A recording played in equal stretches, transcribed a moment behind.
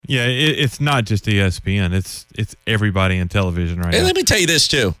Yeah, it's not just ESPN. It's everybody in television right now. Let me tell you this,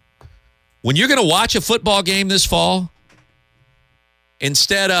 too. When you're going to watch a football game this fall,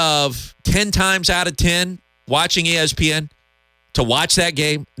 instead of 10 times out of 10 watching ESPN to watch that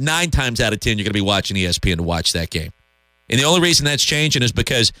game, 9 times out of 10 you're going to be watching ESPN to watch that game. And the only reason that's changing is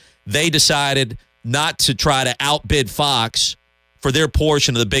because they decided not to try to outbid Fox for their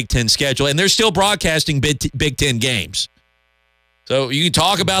portion of the Big Ten schedule, and they're still broadcasting Big Ten games. So you can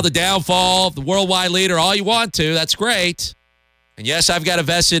talk about the downfall of the worldwide leader all you want to. That's great. And yes, I've got a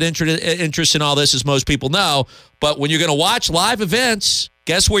vested interest in all this, as most people know. But when you're going to watch live events,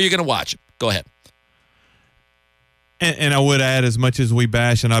 guess where you're going to watch it? Go ahead. And I would add, as much as we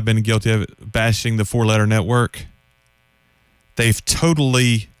bash, and I've been guilty of bashing the 4-letter network, they've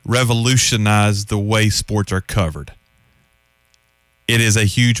totally revolutionized the way sports are covered. It is a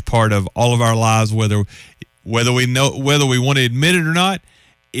huge part of all of our lives, whether we want to admit it or not.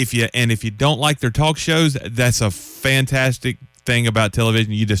 If you don't like their talk shows, that's a fantastic thing about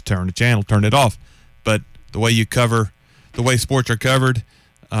television. You just turn the channel, turn it off. But the way sports are covered,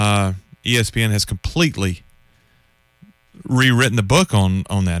 ESPN has completely rewritten the book on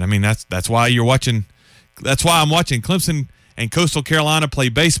that. I mean, that's why you're watching. That's why I'm watching Clemson and Coastal Carolina play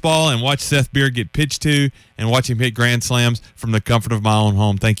baseball and watch Seth Beard get pitched to and watch him hit grand slams from the comfort of my own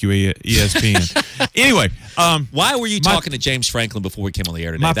home. Thank you, ESPN. Anyway, why were you talking to James Franklin before we came on the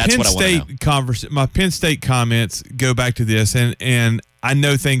air today? That's what I want to know. My Penn State comments go back to this, and I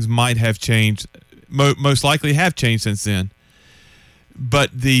know things might have changed, most likely have changed since then.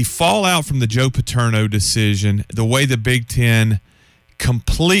 But the fallout from the Joe Paterno decision, the way the Big Ten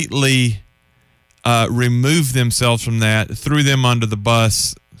completely removed themselves from that, threw them under the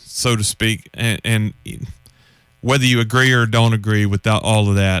bus, so to speak, and whether you agree or don't agree with all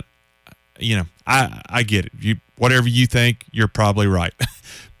of that, I get it. Whatever you think, you're probably right.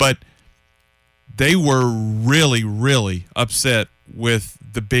 But they were really, really upset with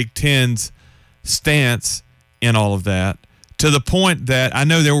the Big Ten's stance in all of that, to the point that I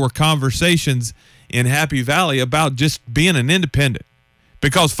know there were conversations in Happy Valley about just being an independent,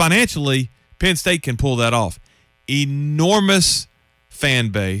 because financially Penn State can pull that off. Enormous fan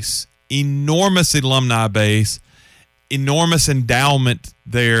base, enormous alumni base, enormous endowment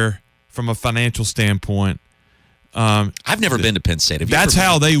there from a financial standpoint. I've never been to Penn State. That's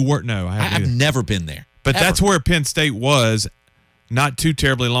how they work. No, I've never been there. But that's where Penn State was not too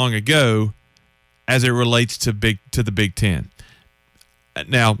terribly long ago as it relates to the Big Ten.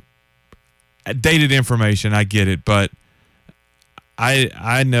 Now, dated information, I get it, but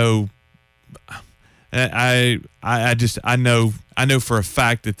I know I know for a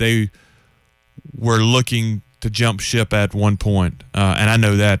fact that they were looking to jump ship at one point, and I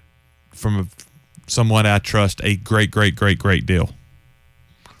know that from someone I trust a great deal.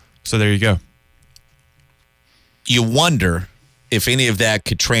 So there you go. You wonder if any of that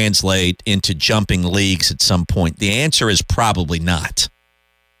could translate into jumping leagues at some point. The answer is probably not.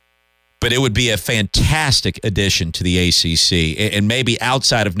 But it would be a fantastic addition to the ACC, and maybe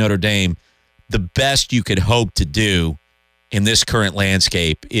outside of Notre Dame, the best you could hope to do in this current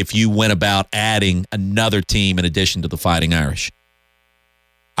landscape if you went about adding another team in addition to the Fighting Irish.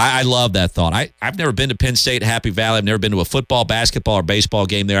 I love that thought. I've never been to Penn State, Happy Valley. I've never been to a football, basketball, or baseball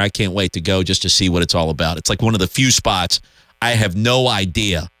game there. I can't wait to go just to see what it's all about. It's like one of the few spots I have no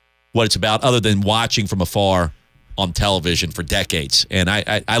idea what it's about other than watching from afar on television for decades. And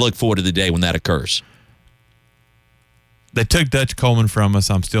I look forward to the day when that occurs. They took Dutch Coleman from us.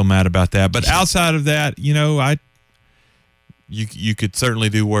 I'm still mad about that. But outside of that, you could certainly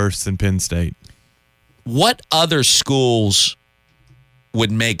do worse than Penn State. What other schools would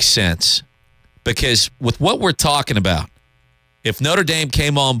make sense? Because with what we're talking about, if Notre Dame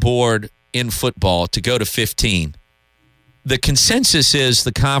came on board in football to go to 15, the consensus is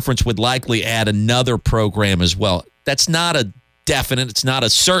the conference would likely add another program as well. That's not a definite. It's not a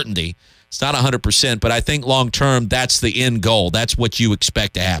certainty. It's not 100%, but I think long-term, that's the end goal. That's what you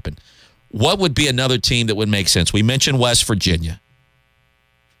expect to happen. What would be another team that would make sense? We mentioned West Virginia.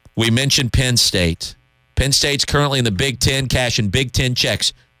 We mentioned Penn State. Penn State's currently in the Big Ten, cashing Big Ten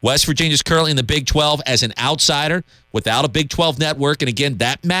checks. West Virginia's currently in the Big 12 as an outsider without a Big 12 network, and again,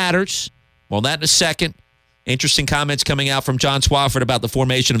 that matters. Well, that in a second. Interesting comments coming out from John Swofford about the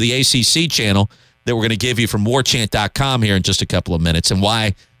formation of the ACC channel that we're going to give you from warchant.com here in just a couple of minutes, and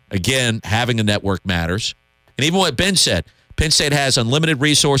why, again, having a network matters. And even what Ben said, Penn State has unlimited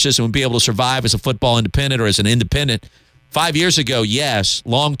resources and would be able to survive as a football independent or as an independent. 5 years ago, yes.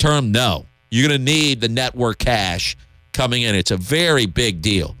 Long-term, no. You're going to need the network cash coming in. It's a very big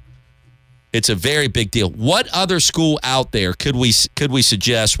deal. It's a very big deal. What other school out there could we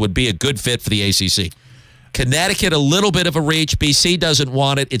suggest would be a good fit for the ACC? Connecticut, a little bit of a reach. BC doesn't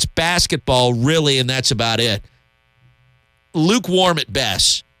want it. It's basketball, really, and that's about it. Lukewarm at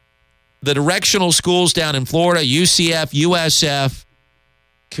best. The directional schools down in Florida, UCF, USF,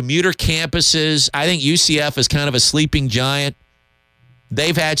 commuter campuses. I think UCF is kind of a sleeping giant.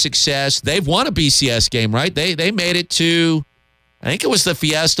 They've had success. They've won a BCS game, right? They made it to, I think it was the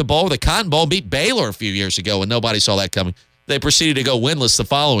Fiesta Bowl. The Cotton Bowl beat Baylor a few years ago, and nobody saw that coming. They proceeded to go winless the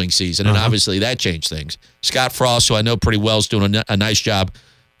following season, and obviously that changed things. Scott Frost, who I know pretty well, is doing a nice job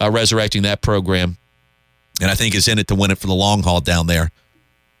resurrecting that program, and I think is in it to win it for the long haul down there.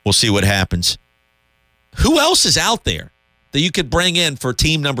 We'll see what happens. Who else is out there that you could bring in for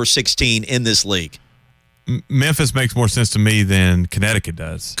team number 16 in this league? Memphis makes more sense to me than Connecticut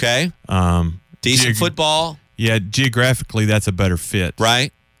does. Okay. Decent football. Yeah, geographically, that's a better fit.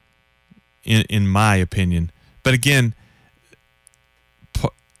 Right. In my opinion. But again,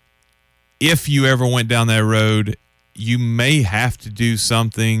 if you ever went down that road, you may have to do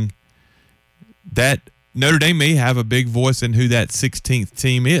something that Notre Dame may have a big voice in who that 16th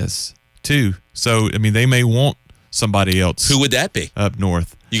team is, too. So, I mean, they may want somebody else. Who would that be? Up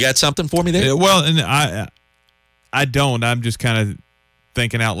north. You got something for me there? Well, and I don't. I'm just kind of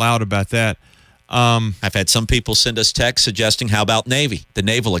thinking out loud about that. I've had some people send us texts suggesting, how about Navy, the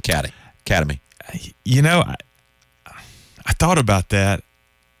Naval Academy? You know, I thought about that.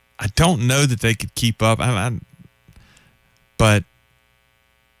 I don't know that they could keep up. But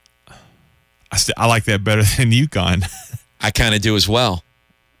I like that better than UConn. I kind of do as well.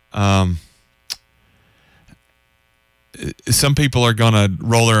 Some people are going to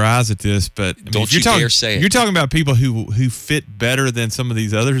roll their eyes at this, but don't you dare say it. You're talking about people who fit better than some of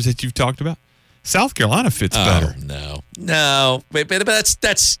these others that you've talked about. South Carolina fits better. No, but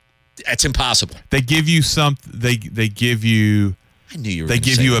that's impossible. They give you They give you. I knew you were. They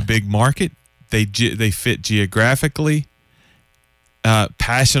give you a big market. They fit geographically.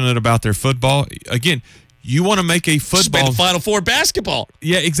 Passionate about their football. Again, you want to make a football. Just made the Final Four basketball.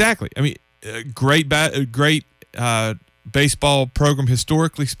 Yeah, exactly. I mean, great baseball program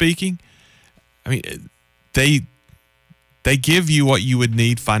historically speaking. I mean, they give you what you would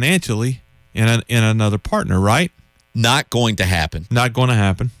need financially in another partner, right? Not going to happen. Not going to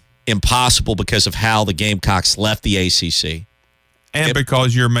happen. Impossible because of how the Gamecocks left the ACC. And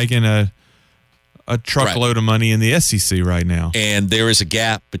because you're making a truckload of money in the SEC right now. And there is a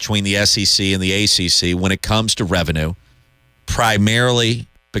gap between the SEC and the ACC when it comes to revenue, primarily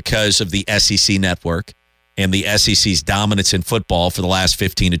because of the SEC network and the SEC's dominance in football for the last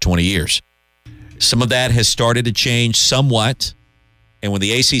 15 to 20 years. Some of that has started to change somewhat. And when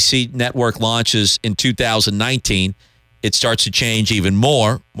the ACC network launches in 2019, it starts to change even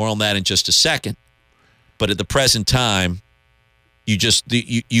more. More on that in just a second. But at the present time,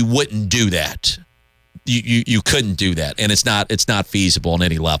 you wouldn't do that. You couldn't do that, and it's not feasible on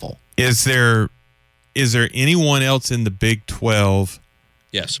any level. Is there anyone else in the Big 12?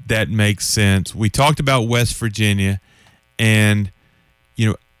 Yes, that makes sense. We talked about West Virginia, and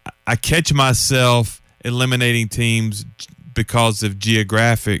I catch myself eliminating teams because of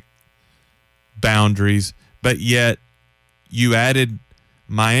geographic boundaries, but yet you added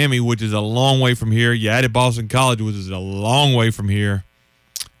Miami, which is a long way from here. You added Boston College, which is a long way from here.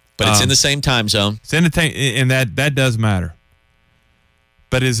 But it's in the same time zone. It's in the and that does matter.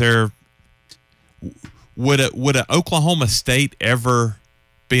 But would a Oklahoma State ever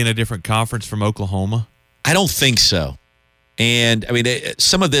be in a different conference from Oklahoma? I don't think so. And I mean,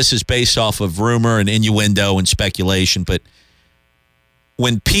 some of this is based off of rumor and innuendo and speculation. But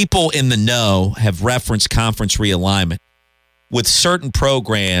when people in the know have referenced conference realignment, with certain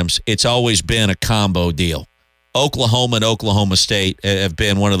programs, it's always been a combo deal. Oklahoma and Oklahoma State have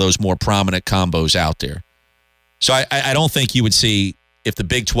been one of those more prominent combos out there. So I don't think you would see, if the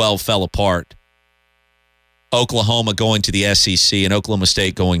Big 12 fell apart, Oklahoma going to the SEC and Oklahoma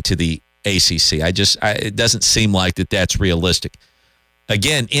State going to the ACC. It doesn't seem like that's realistic.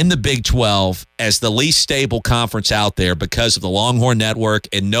 Again, in the Big 12, as the least stable conference out there because of the Longhorn Network,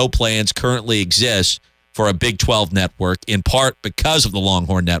 and no plans currently exist for a Big 12 network, in part because of the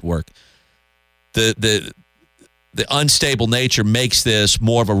Longhorn Network. The unstable nature makes this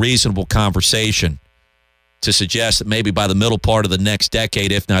more of a reasonable conversation to suggest that maybe by the middle part of the next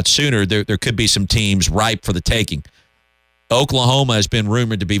decade, if not sooner, there could be some teams ripe for the taking. Oklahoma has been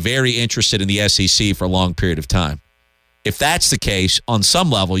rumored to be very interested in the SEC for a long period of time. If that's the case, on some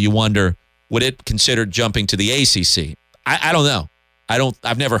level, you wonder, would it consider jumping to the ACC? I don't know.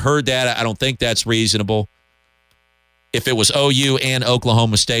 I've never heard that. I don't think that's reasonable. If it was OU and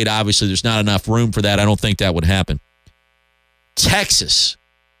Oklahoma State, obviously there's not enough room for that. I don't think that would happen. Texas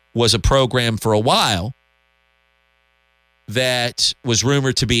was a program for a while that was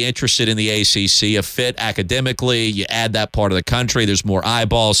rumored to be interested in the ACC, a fit academically. You add that part of the country, there's more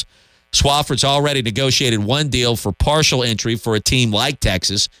eyeballs. Swofford's already negotiated one deal for partial entry for a team like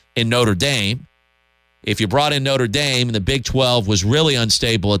Texas in Notre Dame. If you brought in Notre Dame and the Big 12 was really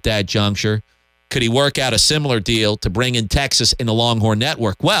unstable at that juncture, could he work out a similar deal to bring in Texas in the Longhorn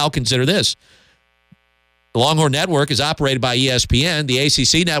Network? Well, consider this. The Longhorn Network is operated by ESPN. The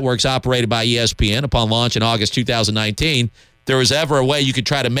ACC Network is operated by ESPN upon launch in August 2019. If there was ever a way you could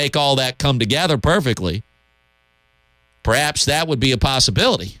try to make all that come together perfectly, perhaps that would be a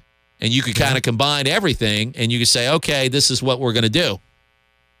possibility. And you could kind of combine everything, and you could say, okay, this is what we're going to do.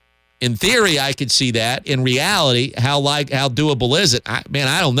 In theory, I could see that. In reality, how doable is it? I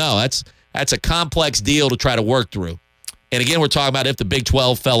don't know. That's a complex deal to try to work through. And again, we're talking about if the Big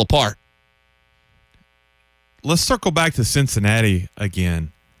 12 fell apart. Let's circle back to Cincinnati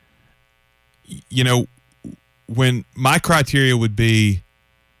again. You know, when my criteria would be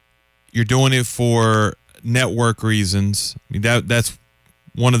you're doing it for network reasons. I mean, that's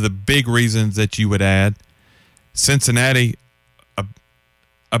one of the big reasons that you would add. Cincinnati,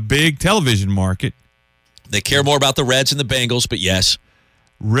 a big television market. They care more about the Reds and the Bengals, but yes.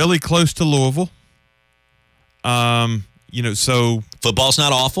 Really close to Louisville. So football's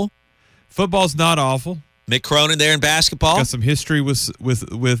not awful. Football's not awful. Mick Cronin there in basketball. Got some history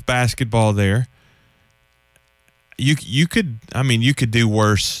with basketball there. You could do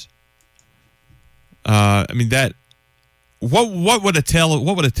worse. What would a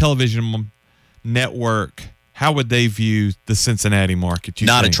television network? How would they view the Cincinnati market?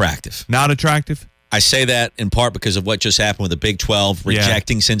 Not attractive. Not attractive. I say that in part because of what just happened with the Big 12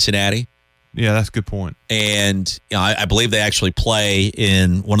 rejecting Cincinnati. Yeah, that's a good point. And I believe they actually play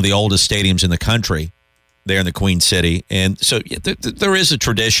in one of the oldest stadiums in the country there in the Queen City. And so there is a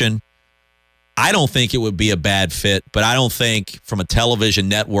tradition. I don't think it would be a bad fit, but I don't think from a television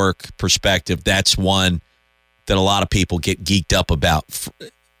network perspective, that's one that a lot of people get geeked up about.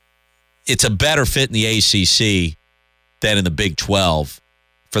 It's a better fit in the ACC than in the Big 12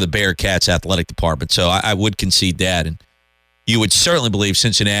 for the Bearcats athletic department. So I would concede that. And you would certainly believe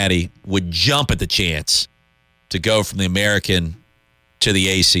Cincinnati would jump at the chance to go from the American to the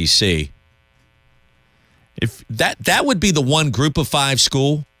ACC. If that would be the one Group of 5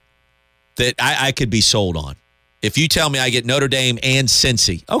 school that I could be sold on. If you tell me I get Notre Dame and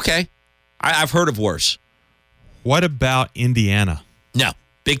Cincy, okay, I've heard of worse. What about Indiana? No.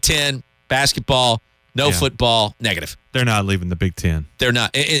 Big Ten, basketball, no football, negative. They're not leaving the Big Ten. They're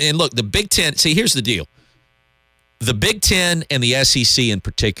not. And look, the Big Ten, see, here's the deal. The Big Ten and the SEC in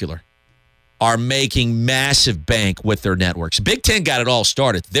particular are making massive bank with their networks. Big Ten got it all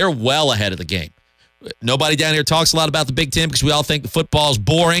started. They're well ahead of the game. Nobody down here talks a lot about the Big Ten because we all think the football is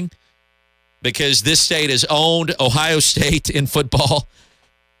boring because this state has owned Ohio State in football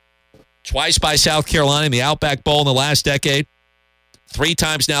twice by South Carolina in the Outback Bowl in the last decade, 3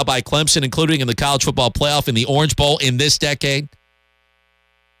 times now by Clemson, including in the college football playoff in the Orange Bowl in this decade.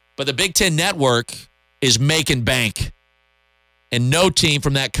 But the Big Ten Network is making bank, and no team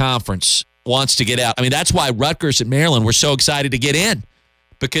from that conference wants to get out. I mean, that's why Rutgers and Maryland were so excited to get in,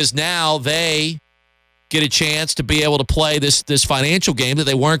 because now they get a chance to be able to play this financial game that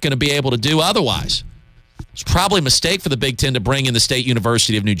they weren't going to be able to do otherwise. It's probably a mistake for the Big Ten to bring in the State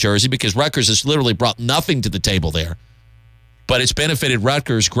University of New Jersey because Rutgers has literally brought nothing to the table there. But it's benefited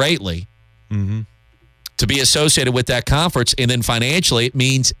Rutgers greatly to be associated with that conference. And then financially, it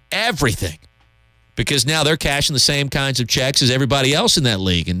means everything because now they're cashing the same kinds of checks as everybody else in that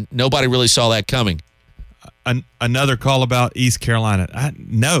league. And nobody really saw that coming. Another call about East Carolina.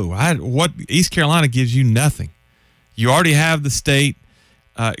 What East Carolina gives you nothing. You already have the state.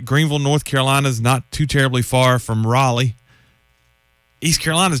 Greenville, North Carolina is not too terribly far from Raleigh. East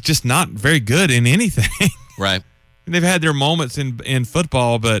Carolina is just not very good in anything. Right. They've had their moments in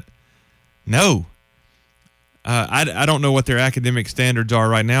football, but no. I don't know what their academic standards are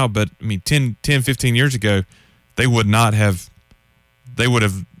right now, but I mean, 10, 15 years ago, they would have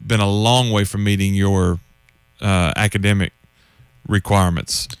been a long way from meeting your academic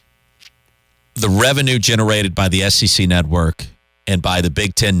requirements. The revenue generated by the SEC network and by the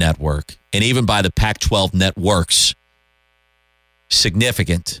Big Ten network and even by the Pac-12 networks,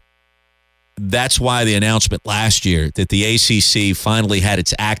 significant. That's why the announcement last year that the ACC finally had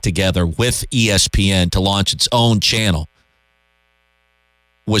its act together with ESPN to launch its own channel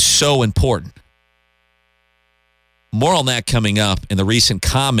was so important. More on that coming up in the recent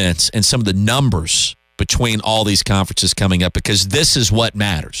comments and some of the numbers between all these conferences coming up, because this is what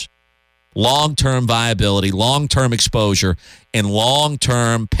matters. Long-term viability, long-term exposure, and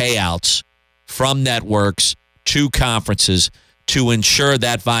long-term payouts from networks to conferences to ensure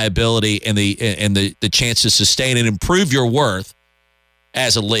that viability and the chance to sustain and improve your worth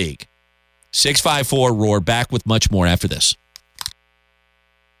as a league. 654-ROAR, back with much more after this.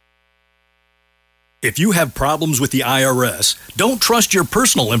 If you have problems with the IRS, don't trust your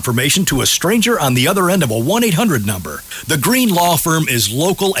personal information to a stranger on the other end of a 1-800 number. The Green Law Firm is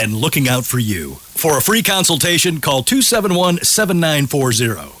local and looking out for you. For a free consultation, call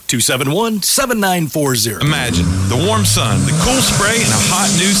 271-7940. 271-7940. Imagine the warm sun, the cool spray, and a hot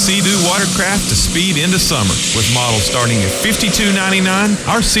new Sea-Doo watercraft to speed into summer. With models starting at $52.99,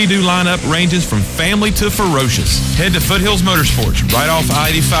 our Sea-Doo lineup ranges from family to ferocious. Head to Foothills Motorsports right off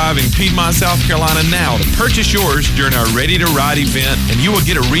I-85 in Piedmont, South Carolina now to purchase yours during our Ready to Ride event, and you will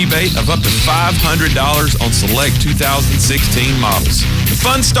get a rebate of up to $500 on select 2016 models. The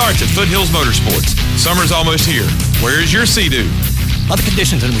fun starts at Foothills Motorsports. Summer's almost here. Where is your Sea-Doo? Other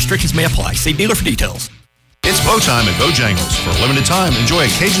conditions and restrictions may apply. See dealer for details. It's bow time at Bojangles. For a limited time, enjoy a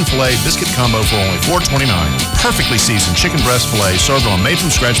Cajun filet biscuit combo for only $4.29. Perfectly seasoned chicken breast filet served on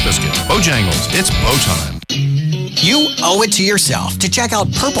made-from-scratch biscuit. Bojangles, it's bow time. You owe it to yourself to check out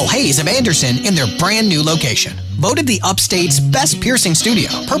Purple Haze of Anderson in their brand new location. Voted the Upstate's best piercing studio,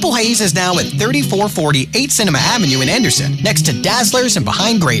 Purple Haze is now at 3440 8 Cinema Avenue in Anderson, next to Dazzlers and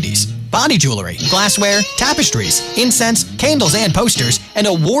behind Grady's. Body jewelry, glassware, tapestries, incense, candles, and posters, and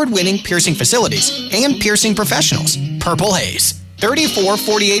award-winning piercing facilities and piercing professionals. Purple Haze,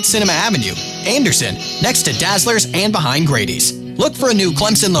 3448 Cinema Avenue, Anderson, next to Dazzlers and behind Grady's. Look for a new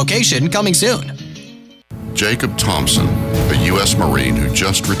Clemson location coming soon. Jacob Thompson, a U.S. Marine who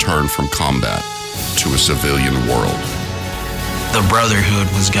just returned from combat to a civilian world. The brotherhood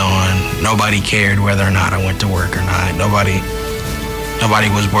was gone. Nobody cared whether or not I went to work or not. Nobody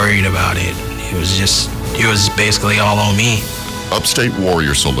was worried about it. It was basically all on me. Upstate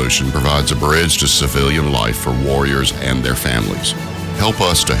Warrior Solution provides a bridge to civilian life for warriors and their families. Help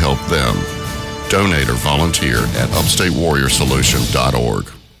us to help them. Donate or volunteer at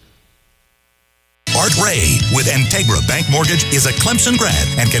upstatewarriorsolution.org. Art Ray with Integra Bank Mortgage is a Clemson grad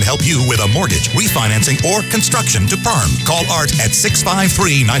and can help you with a mortgage, refinancing, or construction to perm. Call Art at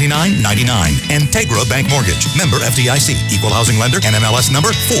 653-9999. Integra Bank Mortgage. Member FDIC. Equal housing lender. NMLS number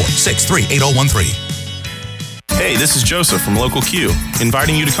 4638013. Hey, this is Joseph from Local Q,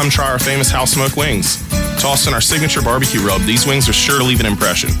 inviting you to come try our famous house smoked wings. Tossed in our signature barbecue rub, these wings are sure to leave an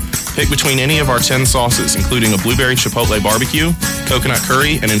impression. Pick between any of our 10 sauces, including a blueberry chipotle barbecue, coconut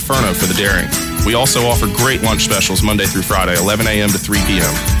curry, and inferno for the daring. We also offer great lunch specials Monday through Friday, 11 a.m. to 3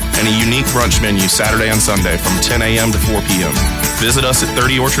 p.m., and a unique brunch menu Saturday and Sunday from 10 a.m. to 4 p.m. Visit us at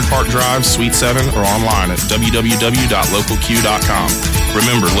 30 Orchard Park Drive, Suite 7, or online at www.localq.com.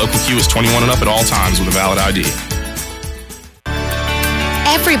 Remember, Local Q is 21 and up at all times with a valid ID.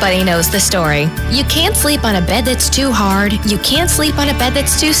 Everybody knows the story. You can't sleep on a bed that's too hard. You can't sleep on a bed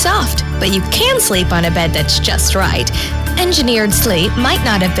that's too soft. But you can sleep on a bed that's just right. Engineered Sleep might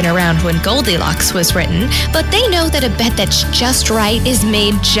not have been around when Goldilocks was written, but they know that a bed that's just right is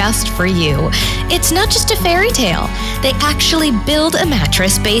made just for you. It's not just a fairy tale. They actually build a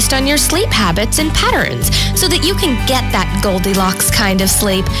mattress based on your sleep habits and patterns so that you can get that Goldilocks kind of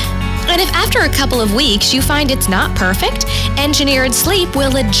sleep. And if after a couple of weeks you find it's not perfect, Engineered Sleep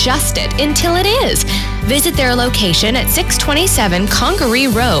will adjust it until it is. Visit their location at 627 Congaree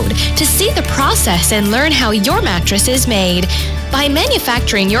Road to see the process and learn how your mattress is made. By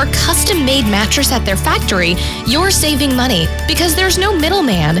manufacturing your custom-made mattress at their factory, you're saving money because there's no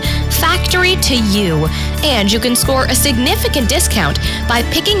middleman. Factory to you. And you can score a significant discount by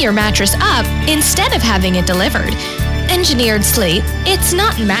picking your mattress up instead of having it delivered. Engineered Sleep, it's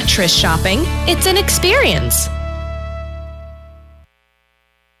not mattress shopping, it's an experience.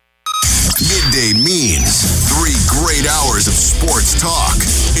 Midday means 3 great hours of sports talk.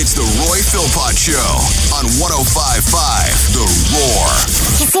 It's the Roy Philpott Show on 105.5 The Roar.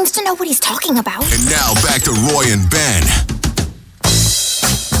 He seems to know what he's talking about. And now back to Roy and Ben.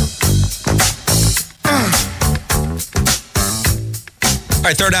 All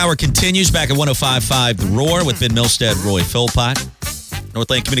right, third hour continues back at 105.5 The Roar with Ben Milstead, Roy Philpott.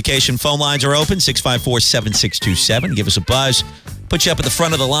 Northland Communication phone lines are open, 654-7627. Give us a buzz. Put you up at the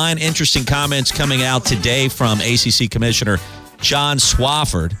front of the line. Interesting comments coming out today from ACC Commissioner John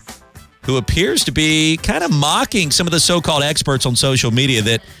Swofford, who appears to be kind of mocking some of the so-called experts on social media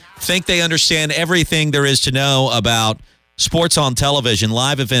that think they understand everything there is to know about sports on television,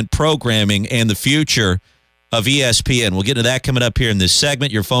 live event programming, and the future of ESPN. We'll get to that coming up here in this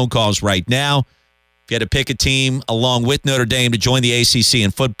segment. Your phone calls right now. If you had to pick a team along with Notre Dame to join the ACC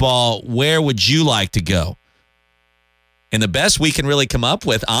in football, where would you like to go? And the best we can really come up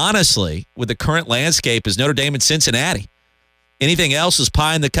with, honestly, with the current landscape is Notre Dame and Cincinnati. Anything else is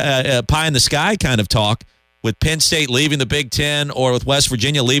pie in the sky kind of talk, with Penn State leaving the Big Ten or with West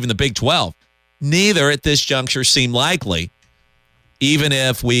Virginia leaving the Big 12. Neither at this juncture seem likely, even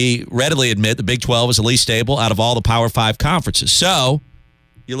if we readily admit the Big 12 is the least stable out of all the Power 5 conferences. So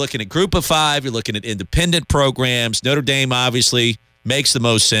you're looking at Group of 5, you're looking at independent programs. Notre Dame obviously makes the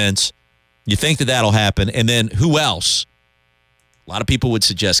most sense. You think that that'll happen. And then who else? A lot of people would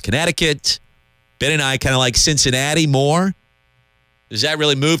suggest Connecticut. Ben and I kind of like Cincinnati more. Does that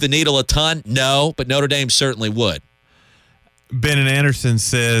really move the needle a ton? No, but Notre Dame certainly would. Ben and Anderson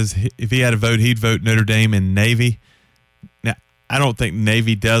says if he had a vote, he'd vote Notre Dame and Navy. Now, I don't think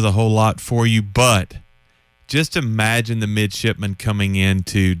Navy does a whole lot for you, but just imagine the midshipmen coming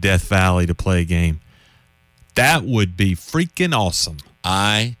into Death Valley to play a game. That would be freaking awesome.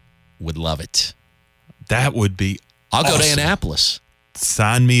 I would love it. That would be I'll awesome. go to Annapolis.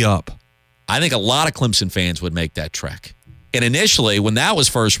 Sign me up. I think a lot of Clemson fans would make that trek. And initially, when that was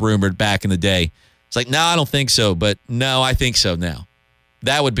first rumored back in the day, it's like, no, I don't think so. But no, I think so now.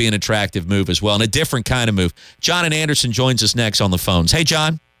 That would be an attractive move as well, and a different kind of move. John and Anderson joins us next on the phones. Hey,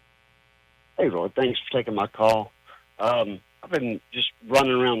 John. Hey, Roy. Thanks for taking my call. I've been just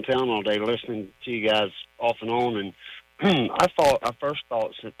running around town all day listening to you guys off and on, and I first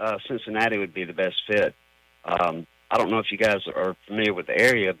thought Cincinnati would be the best fit. I don't know if you guys are familiar with the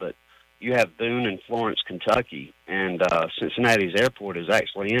area, but you have Boone and Florence, Kentucky, and Cincinnati's airport is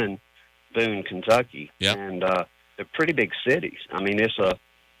actually in Boone, Kentucky. Yep. And they're pretty big cities. I mean, it's a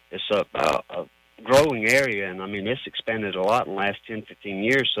growing area, and I mean, it's expanded a lot in the last 10, 15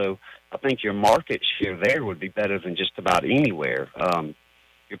 years. So I think your market share there would be better than just about anywhere.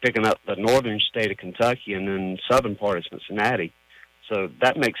 You're picking up the northern state of Kentucky and then southern part of Cincinnati. So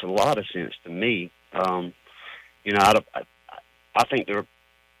that makes a lot of sense to me. I think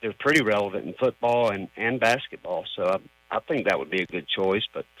they're pretty relevant in football and basketball. So I think that would be a good choice.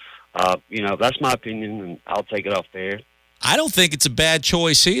 But, that's my opinion, and I'll take it off there. I don't think it's a bad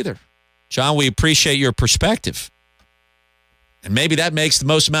choice either. John, we appreciate your perspective. And maybe that makes the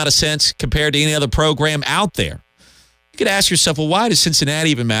most amount of sense compared to any other program out there. You could ask yourself, well, why does Cincinnati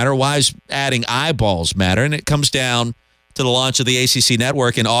even matter? Why does adding eyeballs matter? And it comes down to the launch of the ACC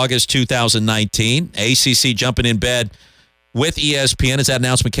network in August 2019. ACC jumping in bed with ESPN as that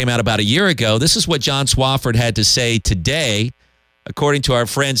announcement came out about a year ago. This is what John Swofford had to say today, according to our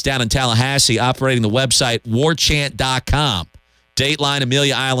friends down in Tallahassee operating the website warchant.com, Dateline,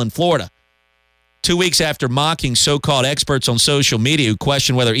 Amelia Island, Florida. 2 weeks after mocking so-called experts on social media who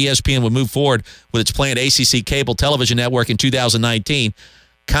questioned whether ESPN would move forward with its planned ACC cable television network in 2019,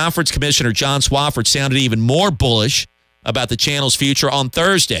 Conference Commissioner John Swofford sounded even more bullish about the channel's future on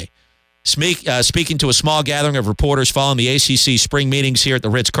Thursday. Speaking to a small gathering of reporters following the ACC spring meetings here at the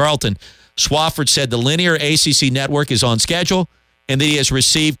Ritz-Carlton, Swofford said the linear ACC network is on schedule and that he has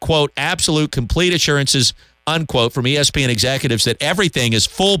received, quote, absolute complete assurances, unquote, from ESPN executives that everything is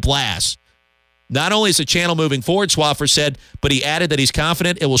full blast. Not only is the channel moving forward, Swofford said, but he added that he's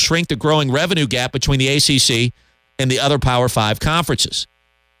confident it will shrink the growing revenue gap between the ACC and the other Power 5 conferences.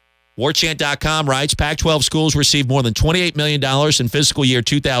 Warchant.com writes, Pac-12 schools received more than $28 million in fiscal year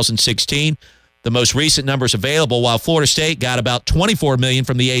 2016, the most recent numbers available, while Florida State got about $24 million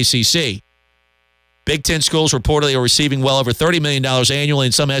from the ACC. Big Ten schools reportedly are receiving well over $30 million annually,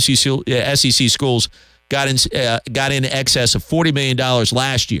 and some SEC schools got in excess of $40 million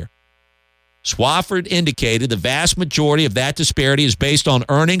last year. Swofford indicated the vast majority of that disparity is based on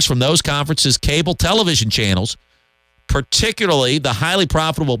earnings from those conferences' cable television channels, particularly the highly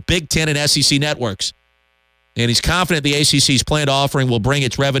profitable Big Ten and SEC networks. And he's confident the ACC's planned offering will bring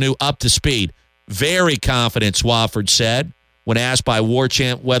its revenue up to speed. Very confident, Swofford said, when asked by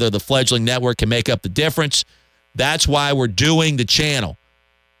Warchant whether the fledgling network can make up the difference. That's why we're doing the channel.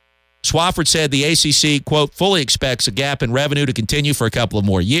 Swofford said the ACC, quote, fully expects a gap in revenue to continue for a couple of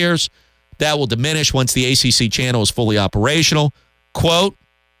more years. That will diminish once the ACC channel is fully operational. Quote,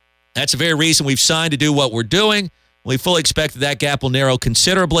 that's the very reason we've signed to do what we're doing. We fully expect that gap will narrow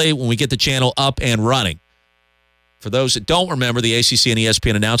considerably when we get the channel up and running. For those that don't remember, the ACC and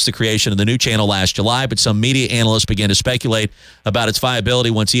ESPN announced the creation of the new channel last July, but some media analysts began to speculate about its viability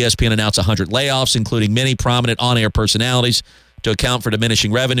once ESPN announced 100 layoffs, including many prominent on-air personalities, to account for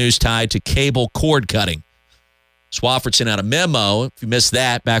diminishing revenues tied to cable cord cutting. Swofford sent out a memo, if you missed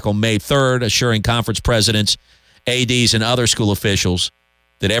that, back on May 3rd, assuring conference presidents, ADs, and other school officials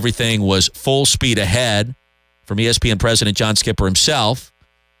that everything was full speed ahead. From ESPN President John Skipper himself,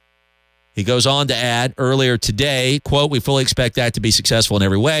 He goes on to add earlier today, quote, "We fully expect that to be successful in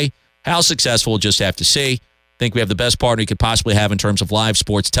every way. How successful, we'll just have to see. Think we have the best partner you could possibly have in terms of live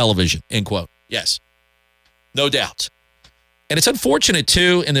sports television," end quote. Yes, no doubt. And it's unfortunate,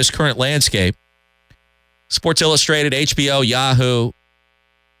 too, in this current landscape. Sports Illustrated, HBO, Yahoo.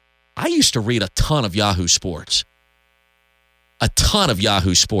 I used to read a ton of Yahoo Sports. A ton of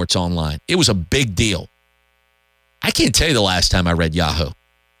Yahoo Sports online. It was a big deal. I can't tell you the last time I read Yahoo.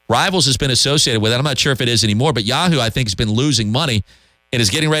 Rivals has been associated with it. I'm not sure if it is anymore, but Yahoo, I think, has been losing money and is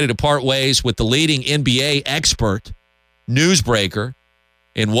getting ready to part ways with the leading NBA expert, newsbreaker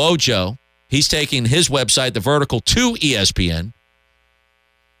in Wojo. He's taking his website, The Vertical, to ESPN.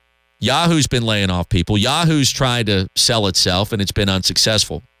 Yahoo's been laying off people. Yahoo's tried to sell itself, and it's been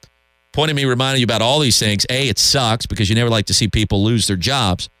unsuccessful. Point of me reminding you about all these things. A, it sucks because you never like to see people lose their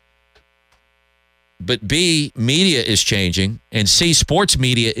jobs. But B, media is changing. And C, sports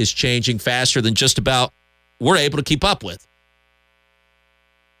media is changing faster than just about we're able to keep up with.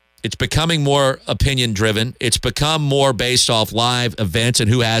 It's becoming more opinion-driven. It's become more based off live events and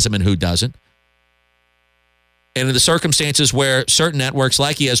who has them and who doesn't. And in the circumstances where certain networks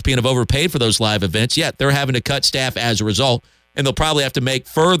like ESPN have overpaid for those live events, yet they're having to cut staff as a result, and they'll probably have to make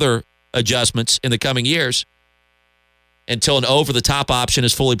further adjustments in the coming years until an over-the-top option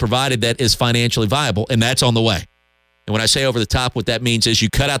is fully provided that is financially viable, and that's on the way. And when I say over-the-top, what that means is you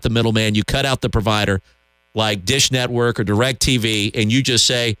cut out the middleman, you cut out the provider like Dish Network or DirecTV, and you just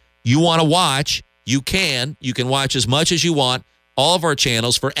say, you want to watch, you can watch as much as you want, all of our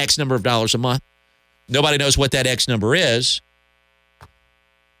channels for X number of dollars a month. Nobody knows what that X number is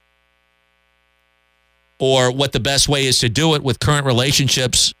or what the best way is to do it with current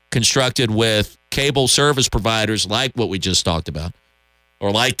relationships constructed with cable service providers like what we just talked about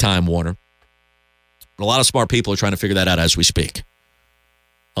or like Time Warner. But a lot of smart people are trying to figure that out as we speak.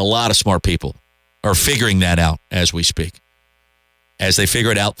 A lot of smart people are figuring that out as we speak. As they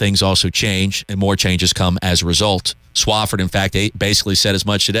figure it out, things also change, and more changes come as a result. Swafford, in fact, basically said as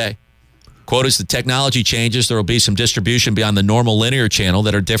much today. Quote, "As the technology changes, there will be some distribution beyond the normal linear channel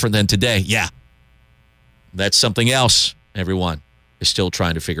that are different than today." Yeah. That's something else everyone is still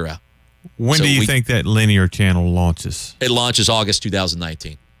trying to figure out. When do you think that linear channel launches? It launches August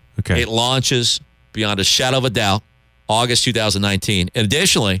 2019. Okay. It launches, beyond a shadow of a doubt, August 2019. And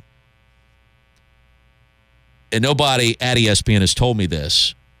additionally, and nobody at ESPN has told me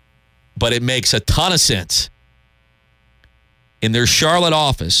this, but it makes a ton of sense. In their Charlotte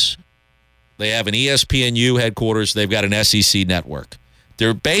office, they have an ESPNU headquarters. They've got an SEC network.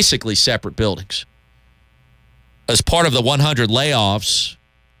 They're basically separate buildings. As part of the 100 layoffs,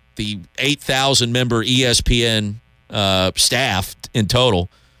 the 8,000-member ESPN staff in total,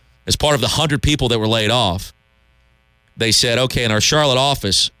 as part of the 100 people that were laid off, they said, okay, in our Charlotte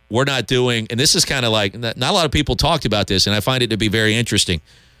office, we're not doing, and this is kind of like, not a lot of people talked about this, and I find it to be very interesting.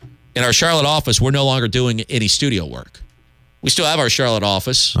 In our Charlotte office, we're no longer doing any studio work. We still have our Charlotte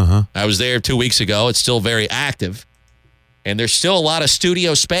office. I was there 2 weeks ago. It's still very active, and there's still a lot of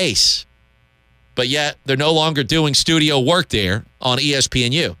studio space, but yet they're no longer doing studio work there on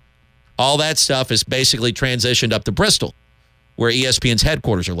ESPNU. All that stuff is basically transitioned up to Bristol, where ESPN's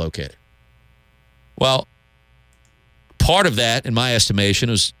headquarters are located. Well, part of that, in my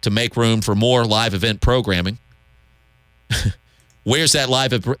estimation, is to make room for more live event programming. Where's that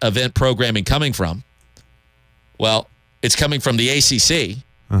live event programming coming from? Well, it's coming from the ACC,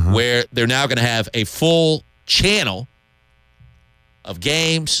 where they're now going to have a full channel of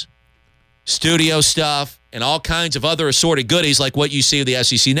games, studio stuff, and all kinds of other assorted goodies like what you see with the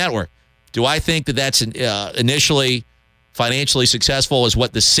SEC network. Do I think that that's initially financially successful as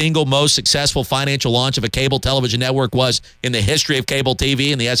what the single most successful financial launch of a cable television network was in the history of cable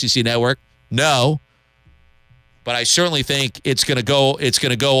TV and the SEC network? No. But I certainly think it's going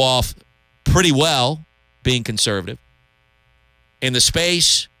to go off pretty well, being conservative, in the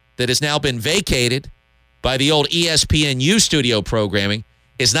space that has now been vacated by the old ESPNU studio programming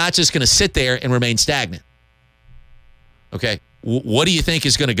is not just going to sit there and remain stagnant. Okay, what do you think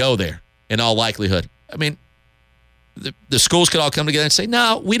is going to go there in all likelihood? I mean, the schools could all come together and say,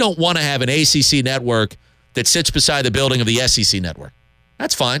 no, we don't want to have an ACC network that sits beside the building of the SEC network.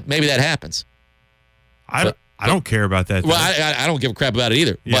 That's fine. Maybe that happens. I don't care about that. Well, I don't give a crap about it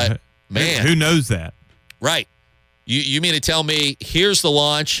either. Yeah. But, man. Who knows that? Right. You mean to tell me, here's the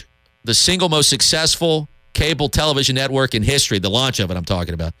launch, the single most successful cable television network in history, the launch of it I'm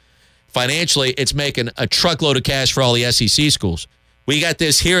talking about. Financially, it's making a truckload of cash for all the SEC schools. We got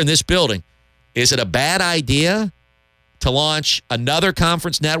this here in this building. Is it a bad idea to launch another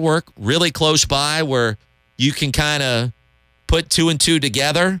conference network really close by where you can kind of put two and two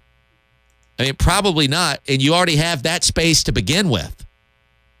together I mean, probably not. And you already have that space to begin with.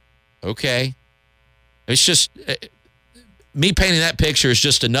 Okay. It's just, me painting that picture is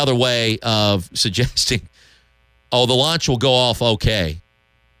just another way of suggesting, the launch will go off okay.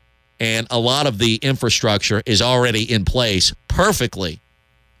 And a lot of the infrastructure is already in place perfectly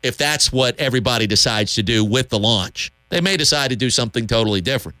if that's what everybody decides to do with the launch. They may decide to do something totally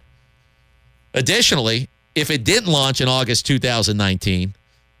different. Additionally, if it didn't launch in August 2019,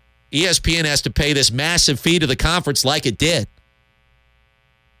 ESPN has to pay this massive fee to the conference like it did.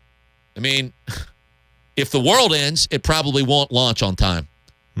 I mean, if the world ends, it probably won't launch on time.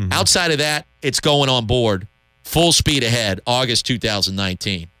 Mm-hmm. Outside of that, it's going on board, full speed ahead, August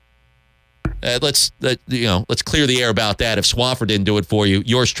 2019. Let's clear the air about that. If Swofford didn't do it for you,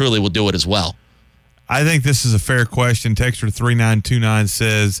 yours truly will do it as well. I think this is a fair question. Texter 3929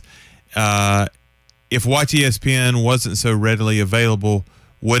 says, if Watch ESPN wasn't so readily available,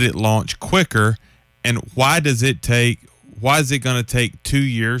 would it launch quicker? And why is it going to take 2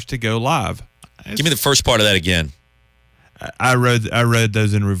 years to go live? Give me the first part of that again. I read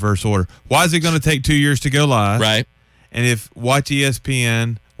those in reverse order. Why is it going to take 2 years to go live? Right. And if Watch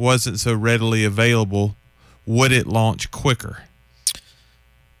ESPN wasn't so readily available, would it launch quicker?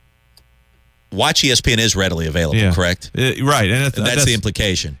 Watch ESPN is readily available, correct? Right. And that's the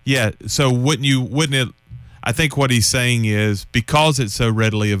implication. Yeah. So wouldn't it, I think what he's saying is because it's so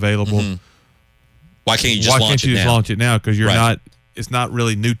readily available, mm-hmm. Why can't you just launch it now? Because it's not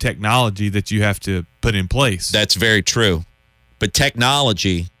really new technology that you have to put in place. That's very true. But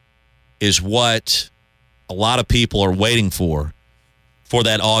technology is what a lot of people are waiting for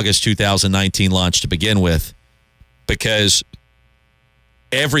that August 2019 launch to begin with, because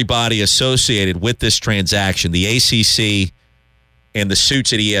everybody associated with this transaction, the ACC and the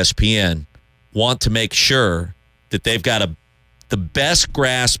suits at ESPN, want to make sure that they've got the best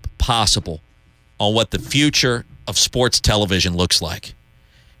grasp possible on what the future of sports television looks like.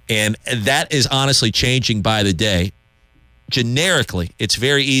 And that is honestly changing by the day. Generically, it's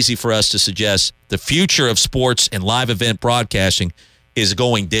very easy for us to suggest the future of sports and live event broadcasting is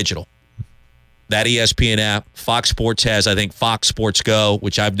going digital. That ESPN app, Fox Sports has, I think, Fox Sports Go,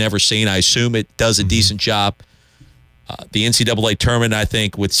 which I've never seen. I assume it does a decent job. The NCAA tournament, I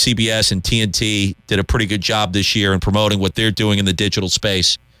think, with CBS and TNT did a pretty good job this year in promoting what they're doing in the digital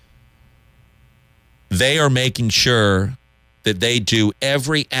space. They are making sure that they do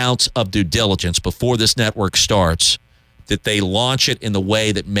every ounce of due diligence before this network starts, that they launch it in the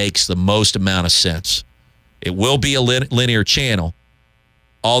way that makes the most amount of sense. It will be a linear channel.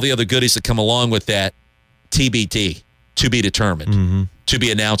 All the other goodies that come along with that, TBD, to be determined, to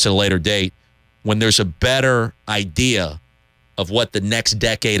be announced at a later date when there's a better idea of what the next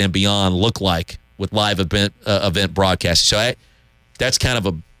decade and beyond look like with live event broadcasting. So that's kind of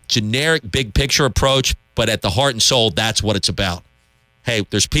a generic big picture approach, but at the heart and soul, that's what it's about. Hey,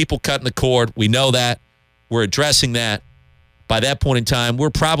 there's people cutting the cord. We know that. We're addressing that. By that point in time, we're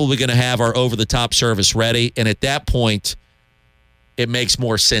probably going to have our over-the-top service ready, and at that point, it makes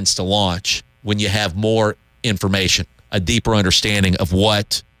more sense to launch when you have more information, a deeper understanding of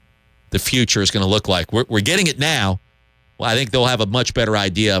what the future is going to look like. We're getting it now. Well, I think they'll have a much better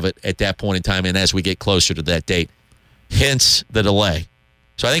idea of it at that point in time and as we get closer to that date. Hence the delay.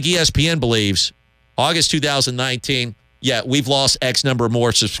 So I think ESPN believes August 2019, we've lost X number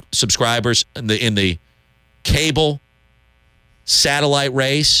more subscribers in the cable satellite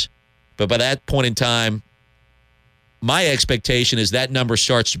race. But by that point in time, my expectation is that number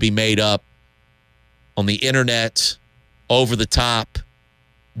starts to be made up on the internet, over-the-top,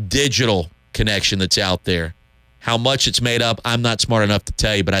 digital connection that's out there. How much it's made up, I'm not smart enough to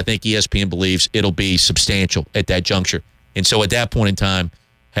tell you, but I think ESPN believes it'll be substantial at that juncture. And so at that point in time,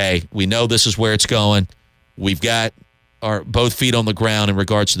 hey, we know this is where it's going. We've got our both feet on the ground in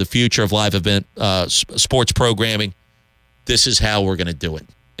regards to the future of live event sports programming. This is how we're going to do it.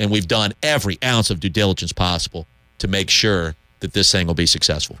 And we've done every ounce of due diligence possible to make sure that this thing will be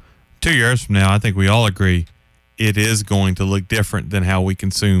successful. 2 years from now, I think we all agree it is going to look different than how we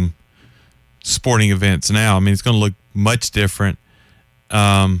consume sporting events now. I mean, it's going to look much different.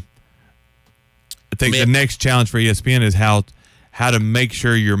 I think the next challenge for ESPN is how to make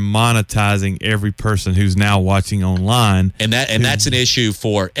sure you're monetizing every person who's now watching online. And that's an issue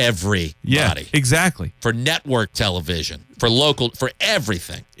for everybody. Yeah, exactly. For network television, for local, for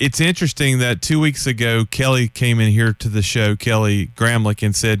everything. It's interesting that 2 weeks ago, Kelly came in here to the show, Kelly Gramlich,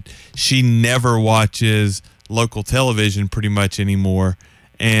 and said she never watches local television pretty much anymore,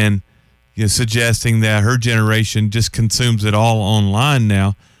 and suggesting that her generation just consumes it all online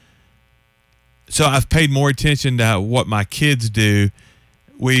now. So I've paid more attention to what my kids do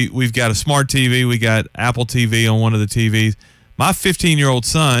we've got a smart TV. We got Apple TV on one of the TVs. My 15-year-old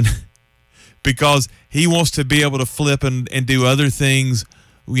son, because he wants to be able to flip and do other things,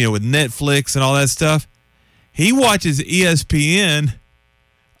 with Netflix and all that stuff, he watches ESPN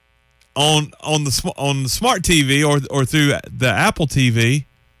on the smart TV or through the Apple TV.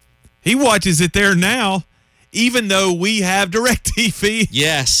 He watches it there now, even though we have DirecTV.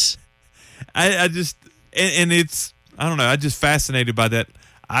 Yes. I just and it's, I don't know, I'm just fascinated by that.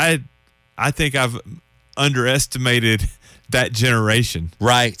 I think I've underestimated that generation.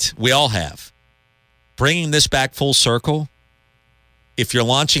 Right. We all have. Bringing this back full circle, if you're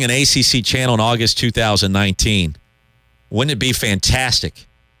launching an ACC channel in August 2019, wouldn't it be fantastic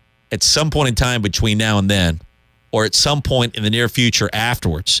at some point in time between now and then, or at some point in the near future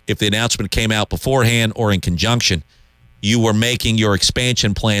afterwards, if the announcement came out beforehand or in conjunction, you were making your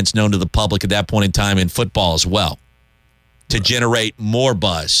expansion plans known to the public at that point in time in football as well to generate more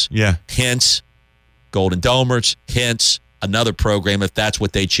buzz. Yeah. Hence, Golden Domers, hence another program if that's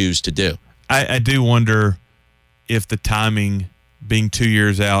what they choose to do. I do wonder if the timing being 2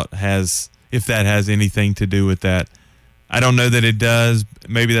 years out if that has anything to do with that. I don't know that it does.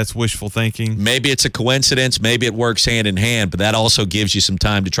 Maybe that's wishful thinking. Maybe it's a coincidence. Maybe it works hand in hand, but that also gives you some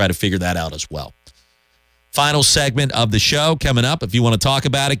time to try to figure that out as well. Final segment of the show coming up. If you want to talk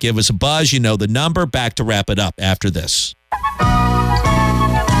about it, give us a buzz. You know the number. Back to wrap it up after this.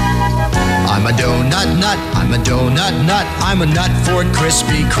 I'm a donut nut. I'm a donut nut. I'm a nut for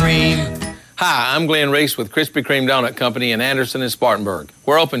Krispy Kreme. Hi, I'm Glenn Reese with Krispy Kreme Donut Company in Anderson and Spartanburg.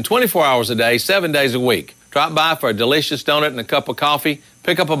 We're open 24 hours a day, 7 days a week. Drop by for a delicious donut and a cup of coffee.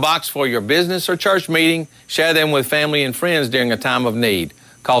 Pick up a box for your business or church meeting. Share them with family and friends during a time of need.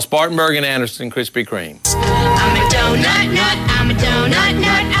 Call Spartanburg and Anderson Krispy Kreme. I'm a donut nut. I'm a donut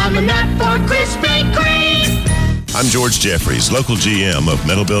nut. I'm a nut for Krispy Kreme. I'm George Jeffries, local GM of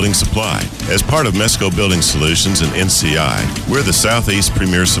Metal Building Supply. As part of Mesco Building Solutions and NCI, we're the Southeast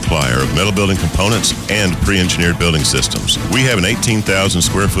premier supplier of metal building components and pre-engineered building systems. We have an 18,000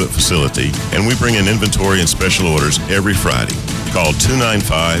 square foot facility, and we bring in inventory and special orders every Friday. Call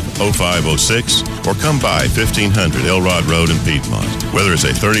 295-0506 or come by 1500 Elrod Road in Piedmont. Whether it's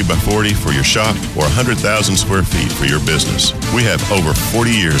a 30 by 40 for your shop or 100,000 square feet for your business, we have over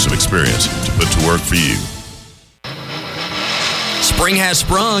 40 years of experience to put to work for you. Spring has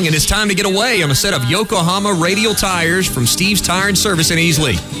sprung, and it's time to get away on a set of Yokohama radial tires from Steve's Tire and Service in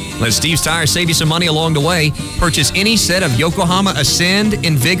Easley. Let Steve's Tire save you some money along the way. Purchase any set of Yokohama Ascend,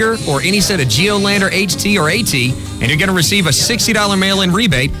 Invigor, or any set of Geolander HT or AT, and you're going to receive a $60 mail-in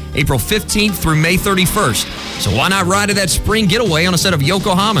rebate April 15th through May 31st. So why not ride to that spring getaway on a set of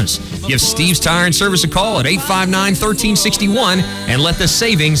Yokohamas? Give Steve's Tire and Service a call at 859-1361 and let the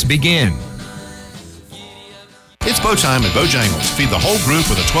savings begin. It's Bow Time at Bojangles. Feed the whole group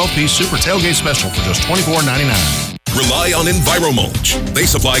with a 12-piece super tailgate special for just $24.99. Rely on EnviroMulch. They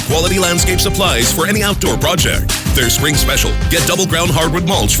supply quality landscape supplies for any outdoor project. Their spring special, get double ground hardwood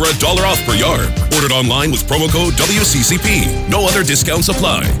mulch for $1 off per yard. Ordered online with promo code WCCP. No other discounts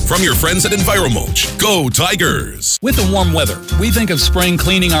apply. From your friends at EnviroMulch. Go Tigers! With the warm weather, we think of spring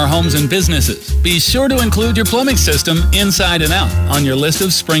cleaning our homes and businesses. Be sure to include your plumbing system inside and out on your list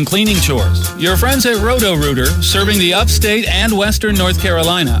of spring cleaning chores. Your friends at Roto-Rooter, serving the upstate and western North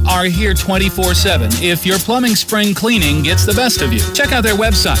Carolina, are here 24/7 if your plumbing spring cleaning gets the best of you. Check out their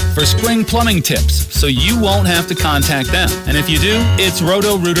website for spring plumbing tips so you won't have to contact them. And if you do, it's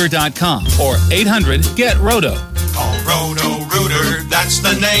rotorooter.com or 800-GET-ROTO. Call Roto-Rooter, that's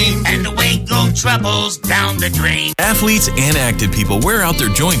the name, and away go troubles down the drain. Athletes and active people wear out their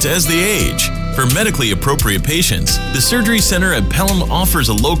joints as they age. For medically appropriate patients, the Surgery Center at Pelham offers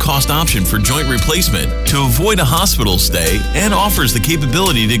a low-cost option for joint replacement to avoid a hospital stay and offers the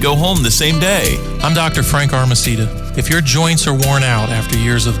capability to go home the same day. I'm Dr. Frank Armacida. If your joints are worn out after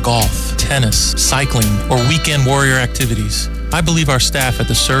years of golf, tennis, cycling, or weekend warrior activities, I believe our staff at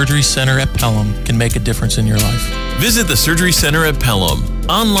the Surgery Center at Pelham can make a difference in your life. Visit the Surgery Center at Pelham,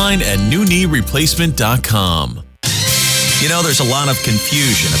 online at newkneereplacement.com. You know, there's a lot of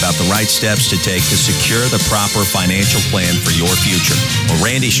confusion about the right steps to take to secure the proper financial plan for your future. Well,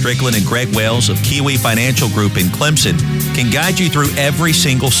 Randy Strickland and Greg Wales of Kiwi Financial Group in Clemson can guide you through every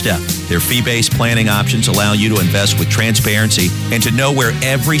single step. Their fee-based planning options allow you to invest with transparency and to know where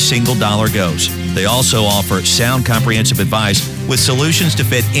every single dollar goes. They also offer sound, comprehensive advice with solutions to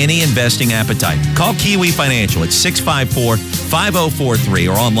fit any investing appetite. Call Kiwi Financial at 654-5043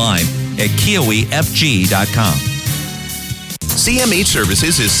 or online at kiwifg.com. CMH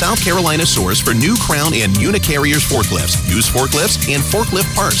Services is South Carolina's source for new Crown and Unicarriers forklifts, used forklifts, and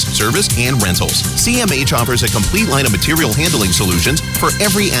forklift parts, service, and rentals. CMH offers a complete line of material handling solutions for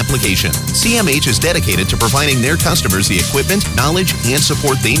every application. CMH is dedicated to providing their customers the equipment, knowledge, and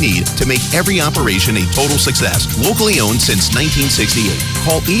support they need to make every operation a total success. Locally owned since 1968.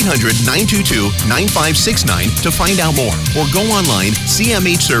 Call 800-922-9569 to find out more or go online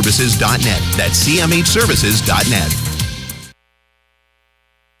cmhservices.net. That's cmhservices.net.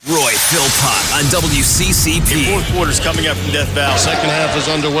 Roy Philpott on WCCP. The fourth quarter's coming up from Death Valley. Second half is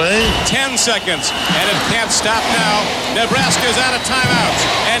underway. 10 seconds, and it can't stop now. Nebraska's out of timeouts,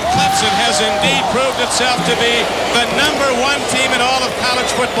 and Clemson has indeed proved itself to be the number one team in all of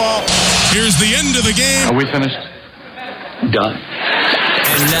college football. Here's the end of the game. Are we finished? Done.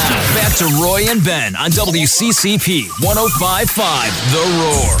 And now, back to Roy and Ben on WCCP 105.5 The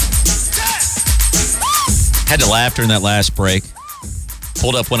Roar. Had to laugh during that last break.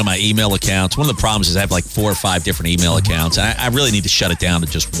 Pulled up one of my email accounts. One of the problems is I have like 4 or 5 different email accounts. And I really need to shut it down to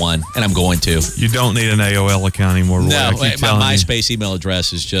just one, and I'm going to. You don't need an AOL account anymore, Roy. No, my MySpace email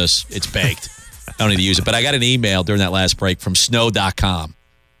address is it's baked. I don't need to use it. But I got an email during that last break from snow.com,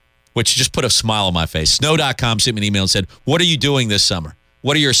 which just put a smile on my face. Snow.com sent me an email and said, "What are you doing this summer?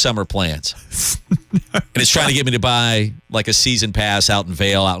 What are your summer plans?" And it's trying to get me to buy like a season pass out in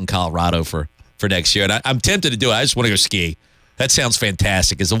Vail, out in Colorado for next year. And I'm tempted to do it. I just want to go ski. That sounds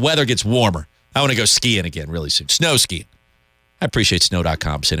fantastic. As the weather gets warmer, I want to go skiing again really soon. Snow skiing. I appreciate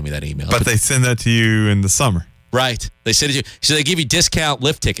snow.com sending me that email. But they send that to you in the summer. Right. They send it to you. So they give you discount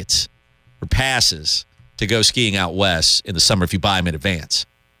lift tickets or passes to go skiing out west in the summer if you buy them in advance.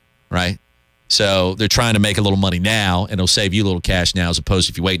 Right? So they're trying to make a little money now, and it'll save you a little cash now as opposed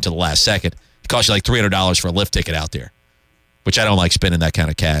to if you wait until the last second. It costs you like $300 for a lift ticket out there, which I don't like spending that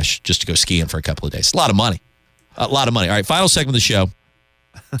kind of cash just to go skiing for a couple of days. It's a lot of money. A lot of money. All right, final segment of the show.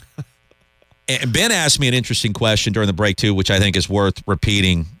 And Ben asked me an interesting question during the break, too, which I think is worth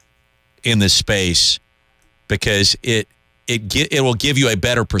repeating in this space because it will give you a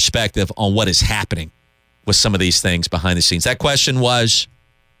better perspective on what is happening with some of these things behind the scenes. That question was?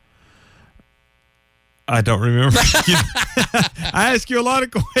 I don't remember. I ask you a lot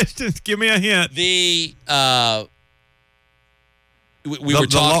of questions. Give me a hint. We were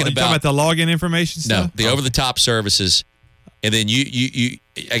talking about the login information stuff? No, the over-the-top services. And then you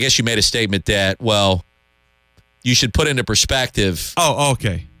I guess you made a statement that, well, you should put into perspective. Oh,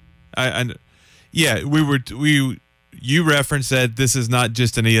 okay. You referenced that this is not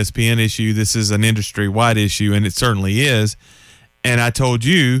just an ESPN issue. This is an industry-wide issue, and it certainly is. And I told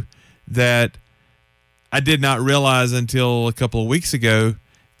you that I did not realize until a couple of weeks ago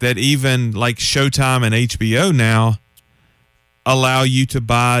that even like Showtime and HBO now allow you to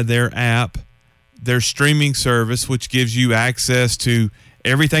buy their app, their streaming service, which gives you access to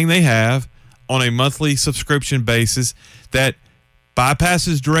everything they have on a monthly subscription basis that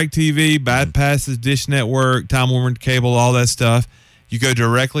bypasses DirecTV, bypasses Dish Network, Time Warner Cable, all that stuff. You go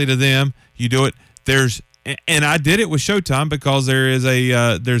directly to them. You do it. And I did it with Showtime because there's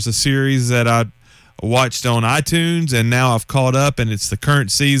a series that I watched on iTunes, and now I've caught up, and it's the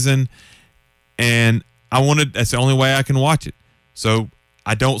current season, and that's the only way I can watch it. So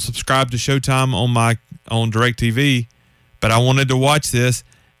I don't subscribe to Showtime on DirecTV, but I wanted to watch this,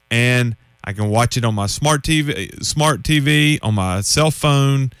 and I can watch it on my smart TV, on my cell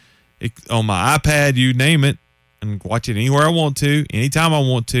phone, on my iPad, you name it, and watch it anywhere I want to, anytime I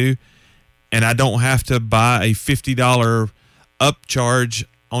want to, and I don't have to buy a $50 upcharge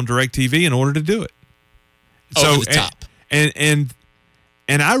on DirecTV in order to do it. Over the top. And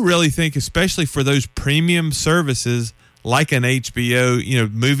I really think, especially for those premium services like an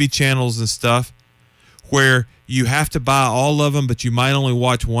HBO, movie channels and stuff, where you have to buy all of them, but you might only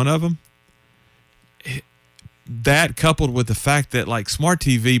watch one of them. That coupled with the fact that like smart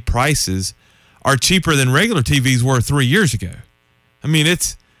TV prices are cheaper than regular TVs were 3 years ago. I mean,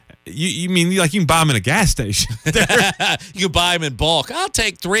 you mean like you can buy them in a gas station. You can buy them in bulk. I'll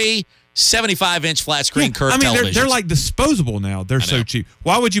take 3 75-inch flat screen curved televisions. They're like disposable now. They're so cheap.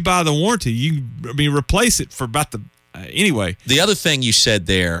 Why would you buy the warranty? Replace it for about anyway. The other thing you said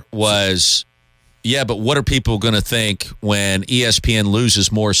there was, yeah, but what are people going to think when ESPN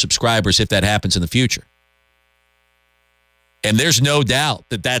loses more subscribers if that happens in the future? And there's no doubt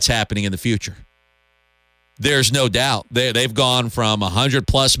that that's happening in the future. There's no doubt. They've gone from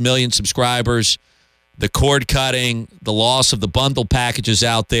 100+ million subscribers, the cord cutting, the loss of the bundle packages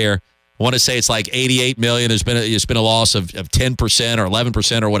out there. I want to say it's like 88 million. There's been a loss of 10% or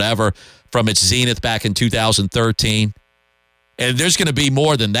 11% or whatever from its zenith back in 2013. And there's going to be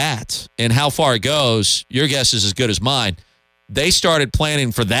more than that. And how far it goes, your guess is as good as mine. They started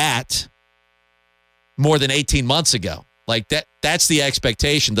planning for that more than 18 months ago. Like that's the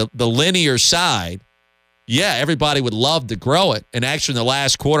expectation. The linear side, yeah, everybody would love to grow it. And actually in the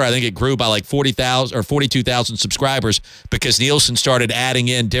last quarter, I think it grew by like 40,000 or 42,000 subscribers because Nielsen started adding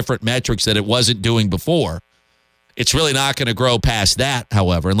in different metrics that it wasn't doing before. It's really not going to grow past that,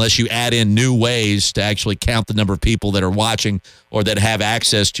 however, unless you add in new ways to actually count the number of people that are watching or that have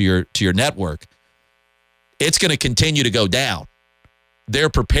access to your network. It's going to continue to go down. They're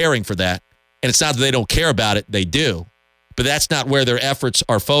preparing for that. And it's not that they don't care about it. They do. But that's not where their efforts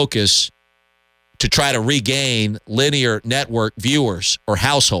are focused to try to regain linear network viewers or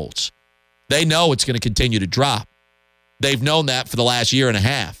households. They know it's going to continue to drop. They've known that for the last year and a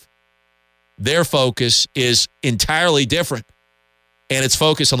half. Their focus is entirely different, and it's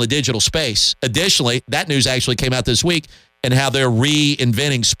focused on the digital space. Additionally, that news actually came out this week and how they're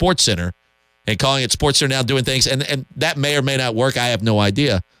reinventing SportsCenter and calling it SportsCenter now, doing things, and that may or may not work. I have no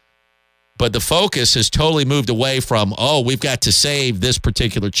idea. But the focus has totally moved away from, we've got to save this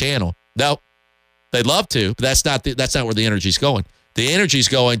particular channel. No, they'd love to, but that's not where the energy's going. The energy's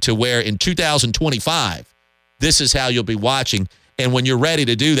going to where in 2025, this is how you'll be watching, and when you're ready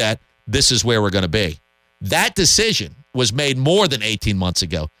to do that, this is where we're going to be. That decision was made more than 18 months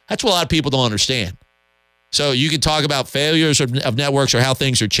ago. That's what a lot of people don't understand. So you can talk about failures of networks or how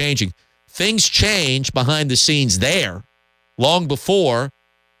things are changing. Things change behind the scenes there long before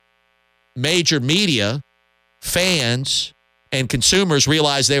major media, fans, and consumers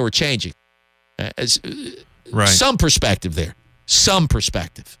realized they were changing. Right. Some perspective there. Some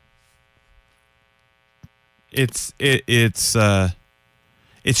perspective. It's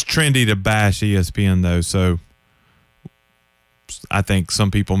trendy to bash ESPN, though, so I think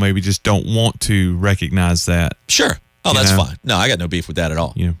some people maybe just don't want to recognize that. Sure. Oh, that's fine. No, I got no beef with that at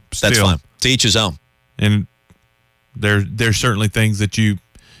all. That's fine. To each his own. And there's certainly things that you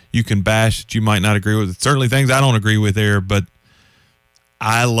can bash that you might not agree with. Certainly things I don't agree with there, but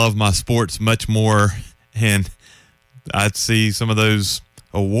I love my sports much more, and I'd see some of those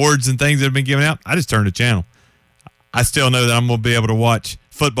awards and things that have been given out. I just turn the channel. I still know that I'm going to be able to watch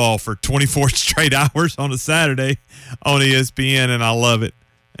football for 24 straight hours on a Saturday on ESPN, and I love it.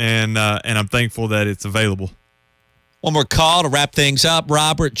 And I'm thankful that it's available. One more call to wrap things up.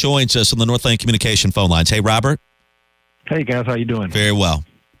 Robert joins us on the Northland Communication phone lines. Hey, Robert. Hey, guys. How you doing? Very well.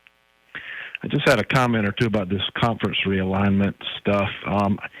 I just had a comment or two about this conference realignment stuff.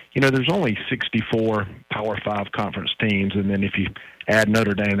 There's only 64 Power 5 conference teams, and then if you add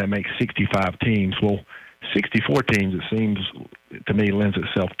Notre Dame, that makes 65 teams. Well, 64 teams, it seems to me, lends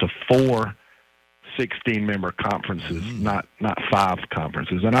itself to 4 16-member conferences, not 5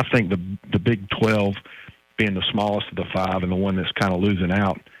 conferences. And I think the Big 12, being the smallest of the 5 and the one that's kind of losing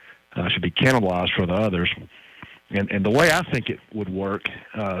out, should be cannibalized for the others. And the way I think it would work,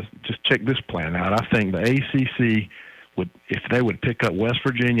 just check this plan out. I think the ACC would, if they would pick up West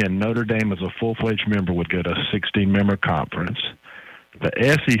Virginia and Notre Dame as a full-fledged member, would get a 16-member conference. The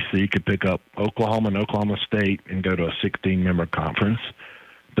SEC could pick up Oklahoma and Oklahoma State and go to a 16-member conference.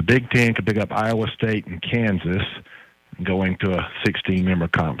 The Big Ten could pick up Iowa State and Kansas going to a 16-member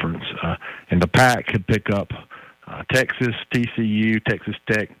conference. And the PAC could pick up Texas, TCU, Texas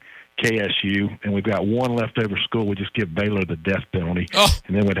Tech, KSU, and we've got one leftover school. We just give Baylor the death penalty.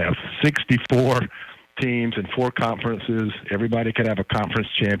 And then we'd have 64 teams and 4 conferences. Everybody could have a conference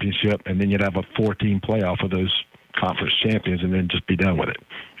championship, and then you'd have a 4-team playoff of those conference champions and then just be done with it.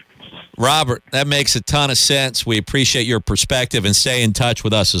 Robert, that makes a ton of sense. We appreciate your perspective, and stay in touch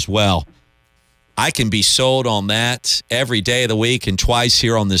with us as well. I can be sold on that every day of the week and twice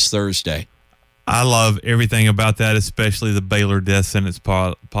here on this Thursday. I love everything about that, especially the Baylor death sentence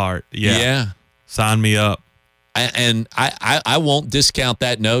part. Yeah. Sign me up. And I won't discount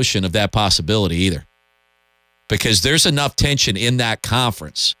that notion of that possibility either, because there's enough tension in that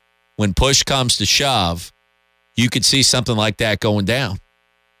conference. When push comes to shove, you could see something like that going down.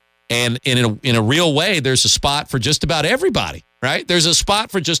 And in a real way, there's a spot for just about everybody, right? There's a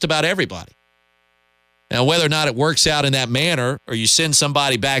spot for just about everybody. Now, whether or not it works out in that manner or you send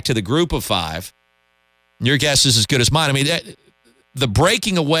somebody back to the group of 5, your guess is as good as mine. I mean, the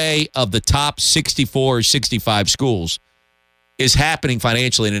breaking away of the top 64 or 65 schools is happening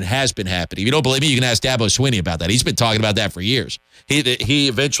financially, and it has been happening. If you don't believe me, you can ask Dabo Swinney about that. He's been talking about that for years. He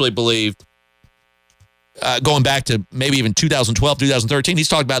eventually believed, going back to maybe even 2012, 2013, he's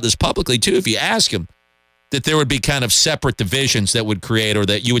talked about this publicly too, if you ask him, that there would be kind of separate divisions that would create, or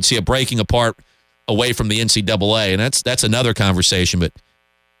that you would see a breaking apart away from the NCAA, and that's another conversation. But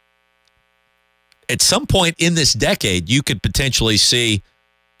at some point in this decade, you could potentially see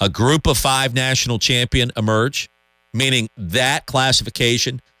a group of 5 national champion emerge, meaning that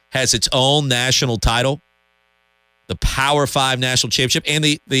classification has its own national title, the Power 5 National Championship, and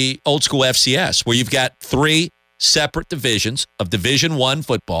the old school FCS, where you've got 3 separate divisions of Division I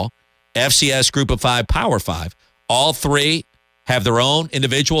football, FCS Group of 5, Power 5. All 3 have their own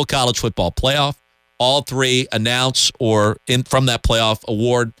individual college football playoff. All 3 announce or from that playoff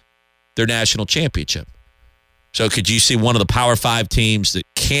award their national championship. So could you see one of the Power 5 teams that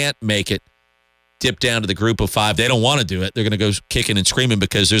can't make it dip down to the Group of 5? They don't want to do it. They're going to go kicking and screaming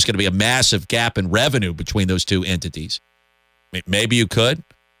because there's going to be a massive gap in revenue between those 2 entities. Maybe you could,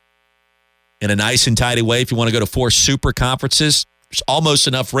 in a nice and tidy way, if you want to go to 4 super conferences. There's almost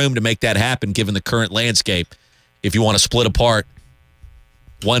enough room to make that happen given the current landscape if you want to split apart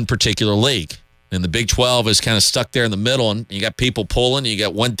one particular league. And the Big 12 is kind of stuck there in the middle, and you got people pulling. You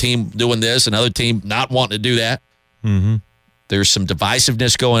got one team doing this, another team not wanting to do that. Mm-hmm. There's some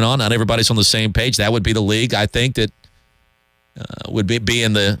divisiveness going on. Not everybody's on the same page. That would be the league, I think, that would be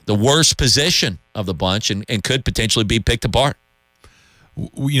in the worst position of the bunch and could potentially be picked apart.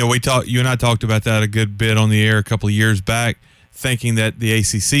 You know, you and I talked about that a good bit on the air a couple of years back, thinking that the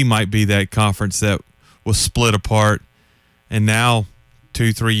ACC might be that conference that was split apart. And now,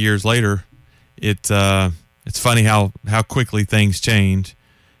 2-3 years later, it's funny how quickly things change.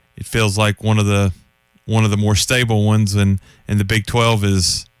 It feels like one of the more stable ones, and the Big 12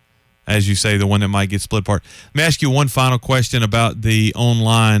 is, as you say, the one that might get split apart. Let me ask you one final question about the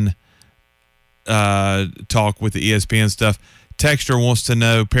online talk with the ESPN stuff. Texter wants to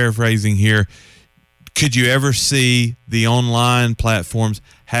know, paraphrasing here, could you ever see the online platforms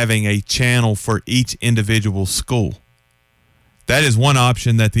having a channel for each individual school? That is one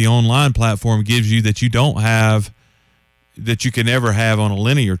option that the online platform gives you that you don't have, that you can never have on a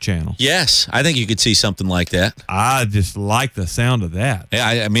linear channel. Yes, I think you could see something like that. I just like the sound of that. Yeah,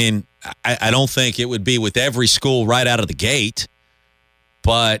 I mean, I don't think it would be with every school right out of the gate,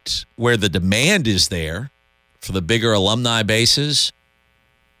 but where the demand is there for the bigger alumni bases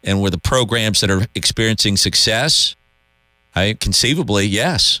and where the programs that are experiencing success, conceivably,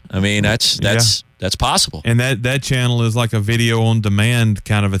 yes. I mean, that's possible. And that channel is like a video on demand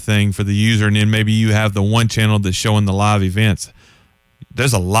kind of a thing for the user, and then maybe you have the one channel that's showing the live events.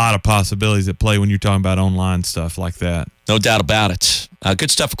 There's a lot of possibilities at play when you're talking about online stuff like that. No doubt about it.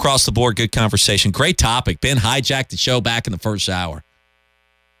 Good stuff across the board. Good conversation. Great topic. Ben hijacked the show back in the first hour.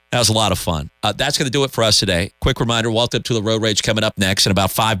 That was a lot of fun. That's going to do it for us today. Quick reminder, Welcome to the Road Rage coming up next in about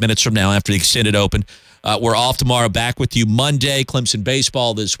 5 minutes from now after the extended open. We're off tomorrow, back with you Monday. Clemson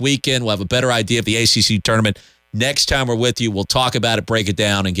baseball this weekend. We'll have a better idea of the ACC tournament. Next time we're with you, we'll talk about it, break it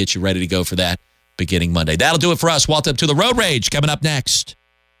down, and get you ready to go for that beginning Monday. That'll do it for us. Welcome to the Road Rage coming up next.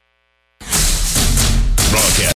 Broadcast.